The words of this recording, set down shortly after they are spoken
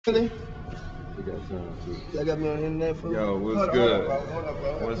Really? We got time too. Y'all got me on the internet for Yo, what's good?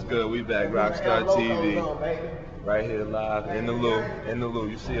 What's good? We back, Rockstar TV. Right here live in the Lou.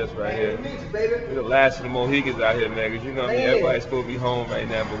 You see us right here. We the last of the Mohicans out here, man. Cause you know what I mean? Everybody's supposed to be home right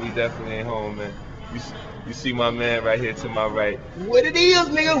now, but we definitely ain't home, man. You see my man right here to my right. What it is,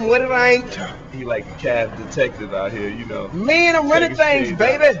 nigga? What it ain't? He like a cab detective out here, you know. Man, I'm running things,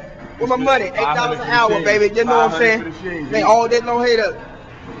 baby. With my money, $8 an hour, baby. You know what I'm saying? They all that no hater.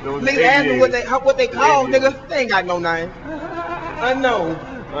 Niggas ask me what they call, nigga. They ain't got no name. I know.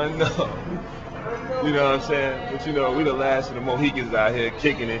 You know what I'm saying? But you know, we the last of the Mohicans out here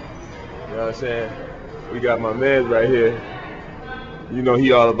kicking it. You know what I'm saying? We got my man right here. You know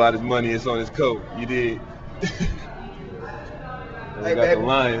he all about his money. It's on his coat. You did. Hey, got baby. The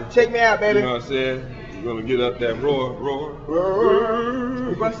lion. Check me out, baby. You know what I'm saying? You're gonna get up that roar.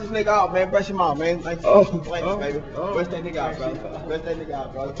 Brush this nigga out, man. Brush him out, man. Thanks, baby. Brush that nigga out, bro. Brush that nigga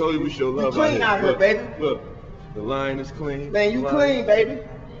out, bro. I told you we show love you clean out here, baby. Look, the lion is clean. Man, you clean, baby.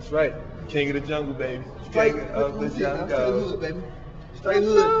 That's right. King of the jungle, baby. Straight of the jungle. Straight hood, baby. Straight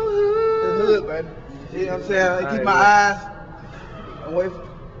hood. The hood, baby. You know what I'm saying? I keep my eyes away from.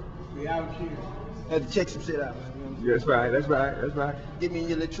 We out here. Had to check some shit out, man. That's right. Give me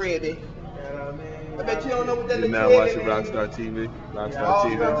your little tread there. I bet you don't know what that You're little now tread watching Rockstar TV.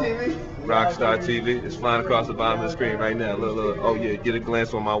 TV. Rockstar TV. It's flying across the bottom of the screen right now. Look. Oh yeah, get a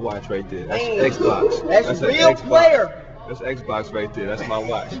glance on my watch right there. That's Xbox. That's a real player. That's Xbox right there. That's my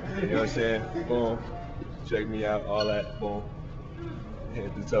watch. You know what I'm saying? Boom. Check me out. All that. Boom.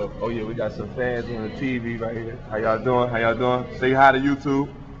 Head to toe. Oh yeah, we got some fans on the TV right here. How y'all doing? Say hi to YouTube.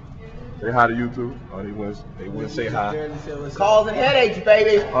 Say hi to YouTube. Oh, they wouldn't say hi. Calls and headaches,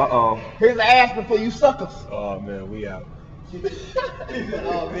 baby. Here's the aspirin for you suckers. Oh man, we out.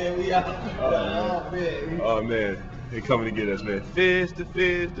 Oh man, we out. Oh man. They coming to get us, man. Fist to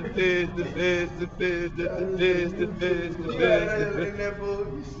fist.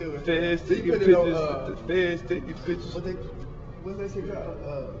 Fist, taking pictures. What's that shit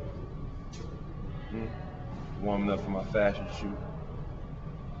called? Warming up for my fashion shoot.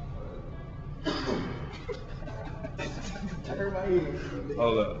 Turn my head.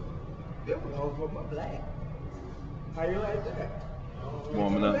 Hold up. That was all for my black. How you like that?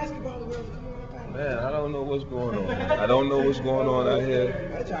 Warming up. Man, I don't know what's going on. I don't know what's going on out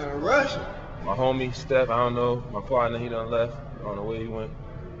here. I'm trying to rush. My homie Steph, I don't know. My partner, he done left. I don't know where he went.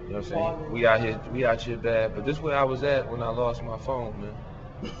 You know what I'm saying? We out here bad. But this is where I was at when I lost my phone, man.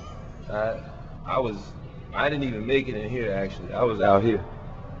 I didn't even make it in here actually. I was out here.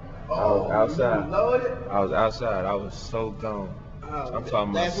 I was outside. I was outside. I was so gone. I'm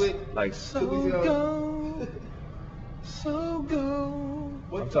talking about like so gone. So gone.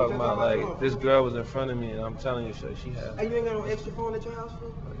 I'm talking about like this girl was in front of me and I'm telling you, she had. Hey, you ain't got no extra phone at your house,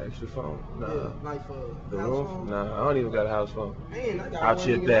 for? Extra phone? Nah. Yeah, like for the house room? phone? Nah, I don't even got a house phone. Man, I got out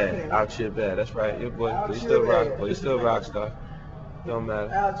here bad. That's right. Your boy, but you still rock. But you still rock star. Don't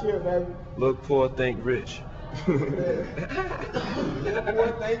matter. Out here, baby. Look poor, think rich. Look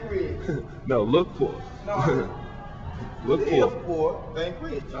poor, think rich. No, look poor. No. Look poor, think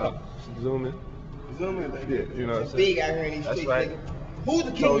rich. Zoom in. Zoom in, baby. Yeah, you know what I'm saying? Big out here in these streets, right. nigga. Who's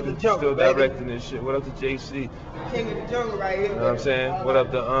the king of the jungle, still baby? directing this shit. What up to JC? King of the jungle right here. You know what I'm saying? What up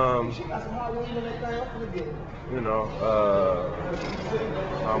to you know,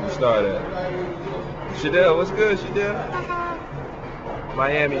 I'm gonna start at Shadell, what's good, Shadell?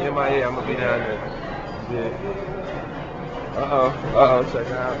 Miami, MIA, I'm gonna be down there. Yeah. Check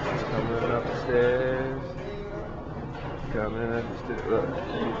it out. She's coming up the stairs. Look.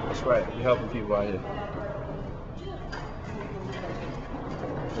 That's right, you're helping people out here.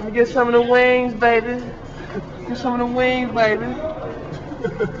 Let me get some of the wings, baby. Get some of the wings, baby.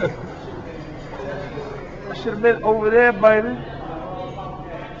 I should have been over there, baby.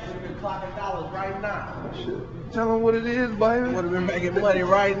 $100 right now. Tell them what it is, baby. Would have been making money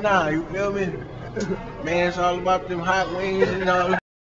right now, you feel me? Man, it's all about them hot wings and all.